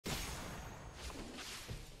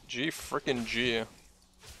G frickin' G.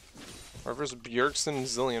 Whoever's Bjergsen and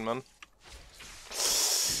Zilean, man.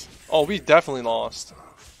 Oh, we definitely lost.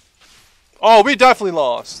 Oh, we definitely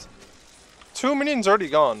lost. 2 minions already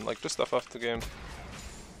gone. Like, just FF the game.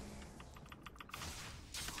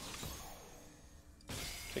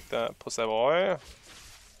 Take that. Plus that boy.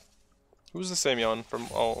 Who's the same Yon from?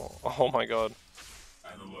 Oh my god.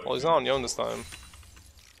 Well, he's not on Yon this time.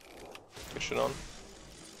 Good shit on.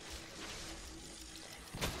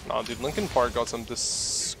 Nah, dude, Linkin Park got some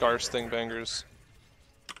disgusting bangers.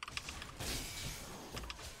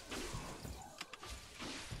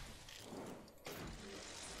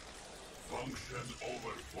 Function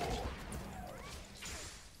over 4.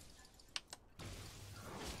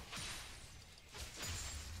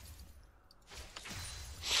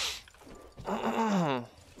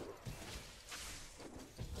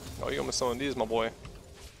 Oh, you gonna miss some of these, my boy.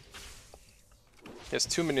 He has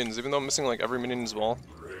 2 minions, even though I'm missing like every minion as well.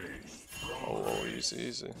 Oh, easy,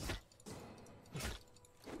 easy.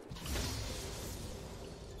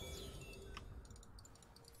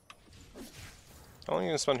 How long are you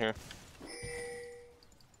gonna spend here?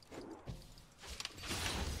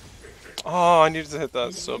 Oh, I needed to hit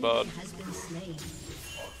that so bad.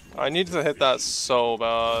 I needed to hit that so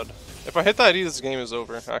bad. If I hit that, this game is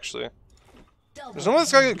over, actually. There's no way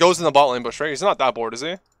this guy goes in the bot lane bush, right? He's not that bored, is he?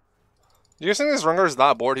 Do you guys think this Rengar is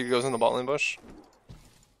that bored he goes in the bot lane bush?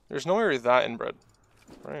 There's no way you're that inbred.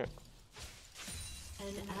 Right. An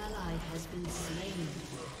ally has been slain.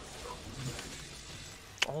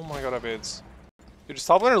 Oh my god, I bades. Dude, his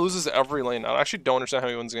top laner loses every lane. I actually don't understand how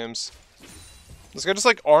he wins games. This guy just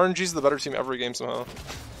like RNG's the better team every game somehow.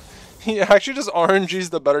 He actually just RNG's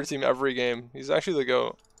the better team every game. He's actually the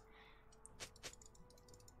GOAT.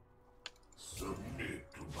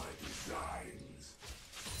 Submit to my designs.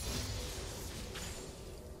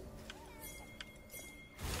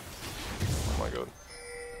 Oh my god.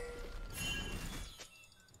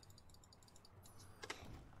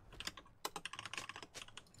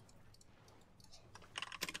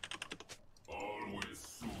 Always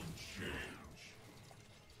soon change.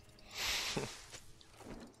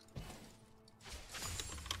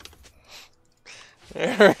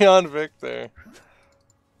 Carry on, Viktor.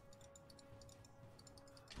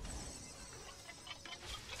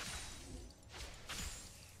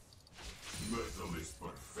 Metal is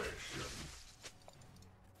perfection.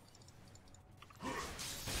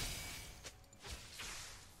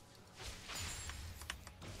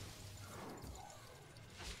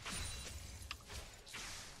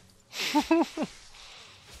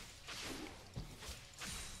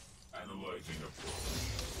 Analyzing approach.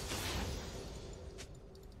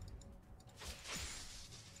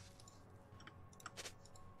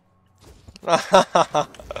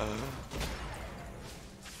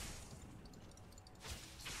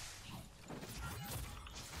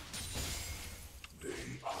 They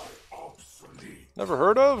are obsolete. Never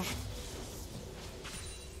heard of?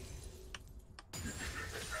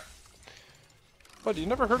 But you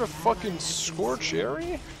never heard of fucking Scorch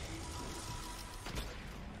Area?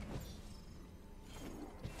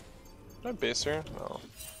 Did I base her? No.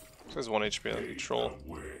 This guy's 1 HP on control.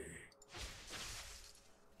 Away.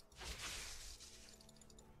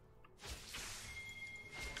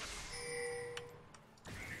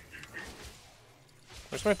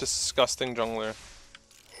 Where's my disgusting jungler?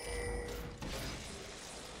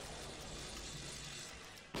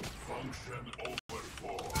 Function over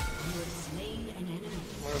 4. You have slain an enemy.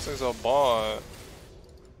 This guy's a bot.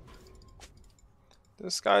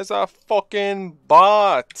 This guy's a fucking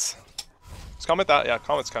bot. Let's comment that. Yeah,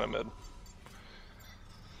 comment's kind of mid.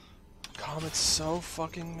 Comment's so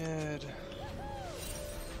fucking mid.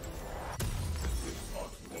 With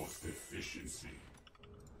utmost efficiency.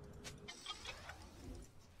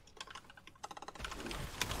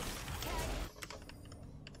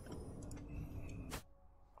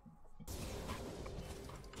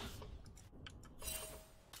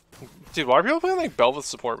 Dude, why are people playing like Bel'Veth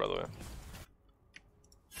support, by the way?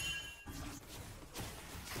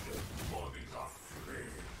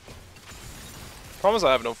 Problem is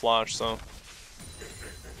I have no flash, so.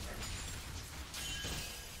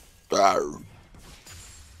 I'm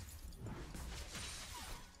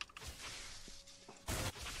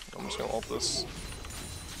just gonna ult this.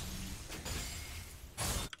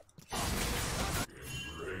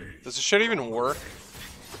 Does this shit even work?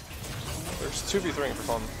 There's 2v3 for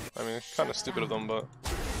fun. I mean, it's kind of stupid of them, but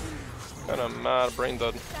kind of mad brain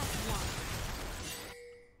dead.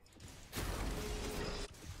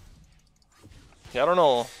 Yeah, I don't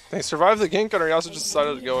know. They survived the gank, and he also just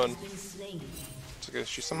decided to go in. It's okay,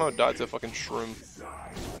 she somehow died to a fucking shroom.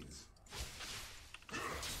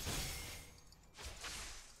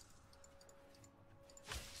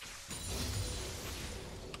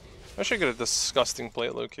 I should get a disgusting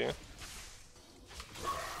plate, low-key.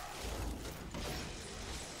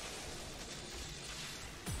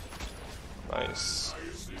 Nice.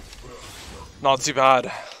 Not too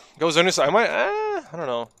bad. Go Zonus, I might, I don't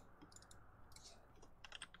know.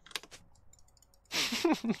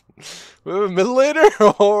 We have a mid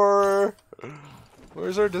laner, or...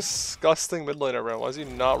 Where's our disgusting mid laner, bro? Why is he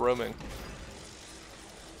not roaming?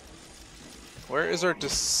 Where is our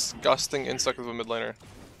disgusting insect of a mid laner?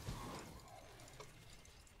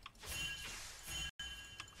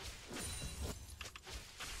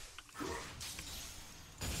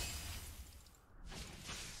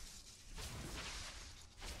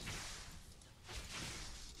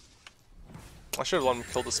 I should have let him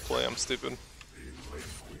kill this play, I'm stupid.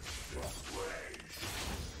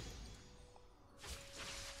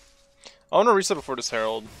 I want to reset before this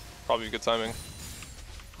Herald. Probably good timing.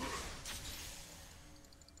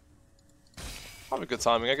 Probably good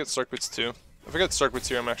timing. I get Circ Boots too. If I get Circ Boots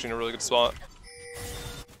here, I'm actually in a really good spot.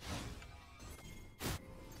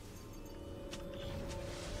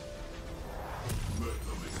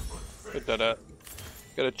 Good dead.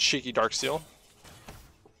 Got a cheeky Darksteel.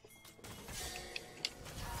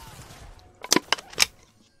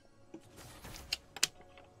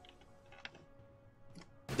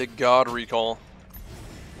 The God Recall.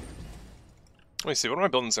 Let me see, what am I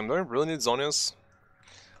building sim? Do I really need Zonias?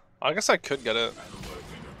 I guess I could get it.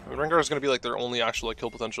 I mean, Rengar is going to be like their only actual like kill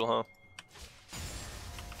potential, huh?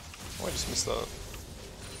 Oh, I just missed that.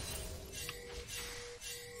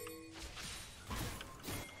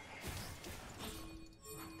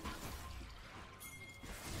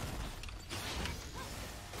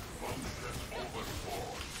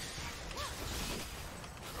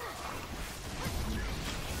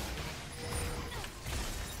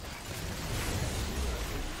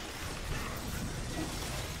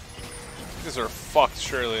 These are fucked,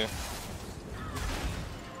 surely.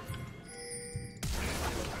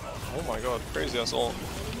 Oh my god, crazy ass ult.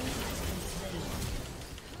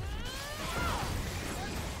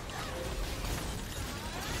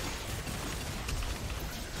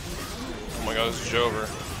 Oh my god, this is Jover.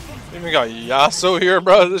 We even got Yasuo here,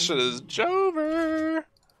 bro. This shit is Jover.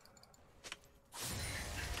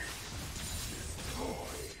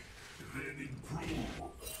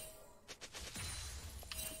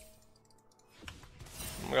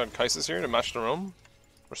 Oh my god, Kai'Sa's here to match the roam.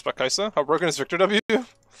 Respect Kai'Sa. How broken is Viktor W? Yeah,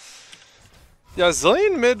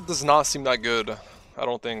 Zilean mid does not seem that good. I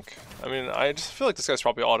don't think. I mean, I just feel like this guy's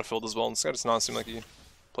probably auto-filled as well, and this guy does not seem like he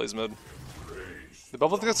plays mid. Did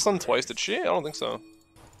Belva get stunned twice? Did she? I don't think so.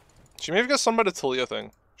 She may have got stunned by the Talia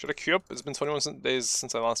thing. Should I queue up? It's been 21 days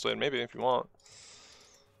since I last played. Maybe, if you want.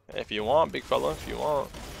 If you want, big fella, if you want.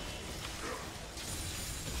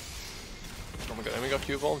 Oh my god, and we got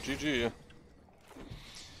Q evolved. GG.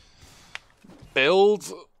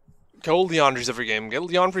 Build, go Leandries every game. Get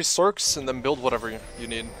Leandries Sorks and then build whatever you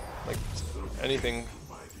need. Like, anything.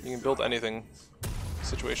 You can build anything.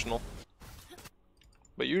 Situational.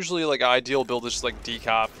 But usually, like, ideal build is just like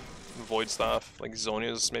decap, void staff, like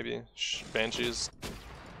Zonias maybe, Banshees.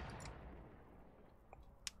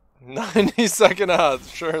 90-second ads,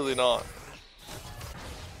 surely not.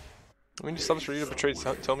 I mean, subs for you to betray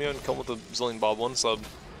Tomio and kill him with the Zilean Bob. One sub.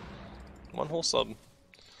 One whole sub.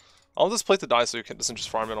 I'll just play to die so he doesn't just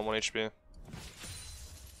farm it on 1 HP.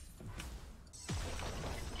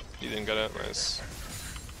 He didn't get it, nice.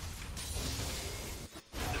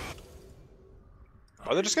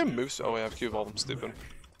 Are they just getting moves? Oh, I have Q evolved, I'm stupid.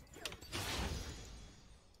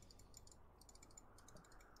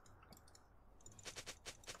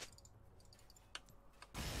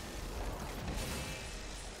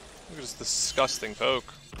 Look at this disgusting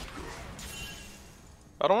poke.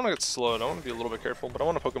 I don't want to get slowed, I want to be a little bit careful, but I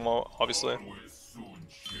want to poke him out, obviously.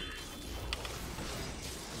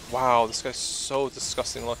 Wow, this guy's so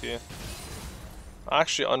disgusting lucky.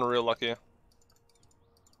 Actually, unreal lucky. An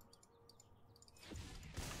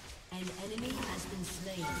enemy has been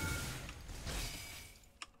slain.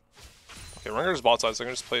 Okay, Rengar's bot side, so I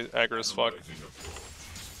can just play aggro as fuck.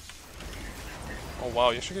 Oh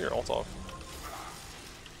wow, you should get your ult off.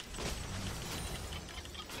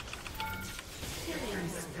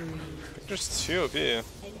 Victor's 2 OP. Yeah,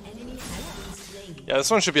 this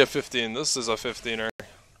one should be a 15. This is a 15er.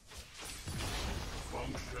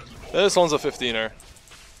 This one's a 15er.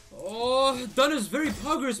 Oh, Dun is very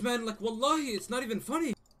progress, man. Like, wallahi, it's not even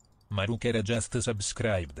funny. Marukera just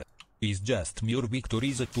subscribed. Is just mere Viktor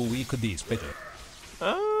is a 2 week dispatch.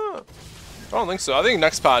 I don't think so. I think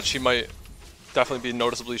next patch he might definitely be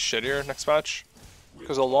noticeably shittier next patch.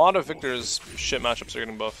 Because a lot of Viktor's shit matchups are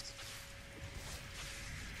getting buffed.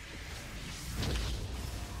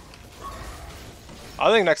 I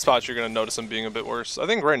think next patch you're gonna notice him being a bit worse. I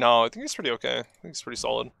think right now, I think he's pretty okay. I think he's pretty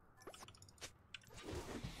solid.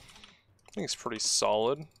 I think he's pretty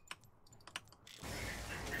solid.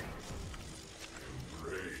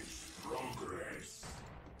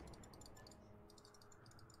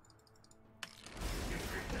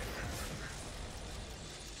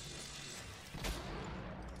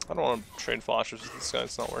 I don't want to trade flashes with this guy,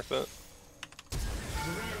 it's not worth it.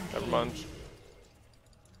 Never mind.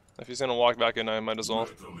 If he's gonna walk back in, I might as well.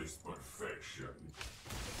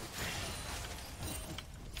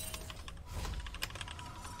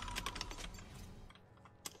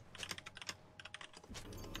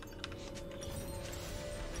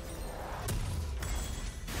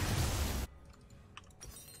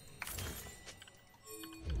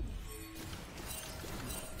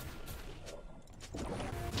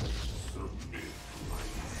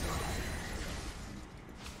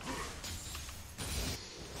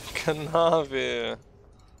 Canave.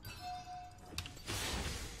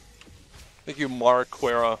 Thank you,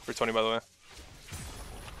 Marquera, for 20, by the way.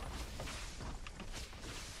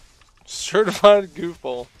 Certified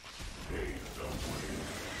goofball.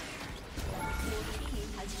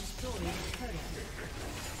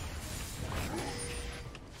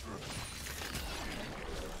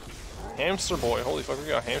 Hamster boy, holy fuck, we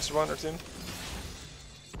got a hamster boy on our team.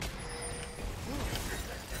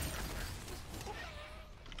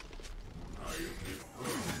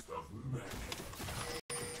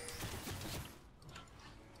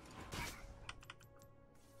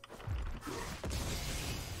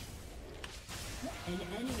 An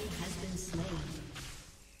enemy has been slain.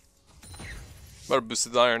 Better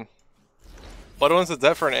boosted iron. But once it's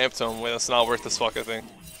dead for an amp tome, wait, that's not worth this fuck, I think.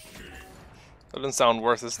 That doesn't sound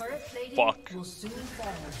worth this fuck.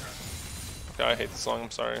 Okay, I hate this song,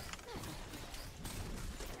 I'm sorry.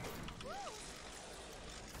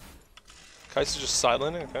 Kai's just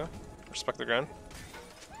sidelining, okay. Respect the ground.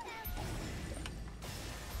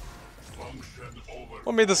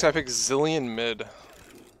 What made this guy pick Zilean mid?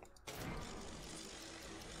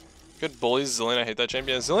 Good bullies, Zilean, I hate that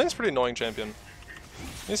champion. Zilean's pretty annoying champion.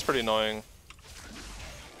 He's pretty annoying.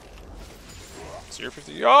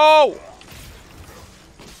 050. Yo! Oh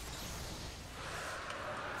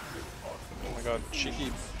my god,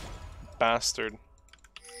 cheeky bastard.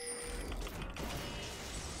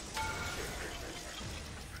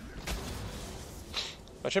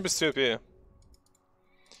 My champion's 2 OP.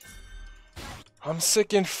 I'm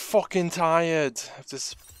sick and fucking tired of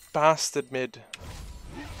this bastard mid.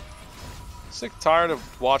 Sick tired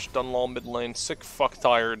of watch dunlol mid lane. Sick fuck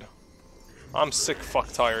tired. I'm sick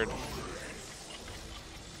fuck tired.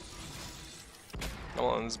 Come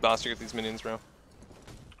on, this bastard get these minions, bro.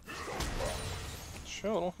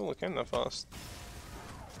 Chill, I don't feel the cannon that fast.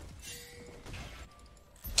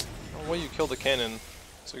 No way you killed the cannon.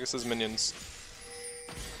 So I guess his minions.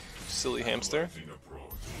 Silly hamster.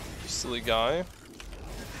 Silly guy.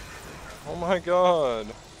 Oh my god.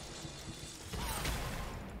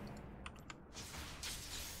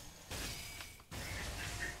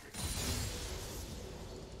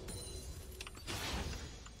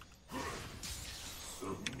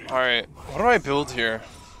 Alright, what do I build here?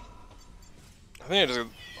 I think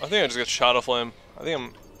I just get Shadow Flame. I think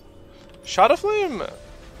I'm Shadow Flame.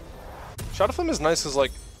 Shadow Flame is nice because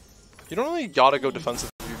like you don't really gotta go defensive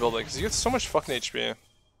if you build it because you get so much fucking HP. You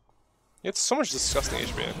get so much disgusting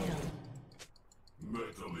HP.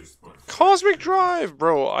 Cosmic Drive,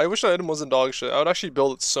 bro. I wish that item wasn't dog shit. I would actually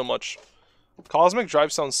build it so much. Cosmic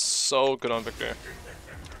Drive sounds so good on Viktor.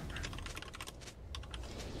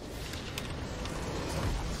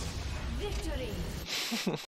 Victory.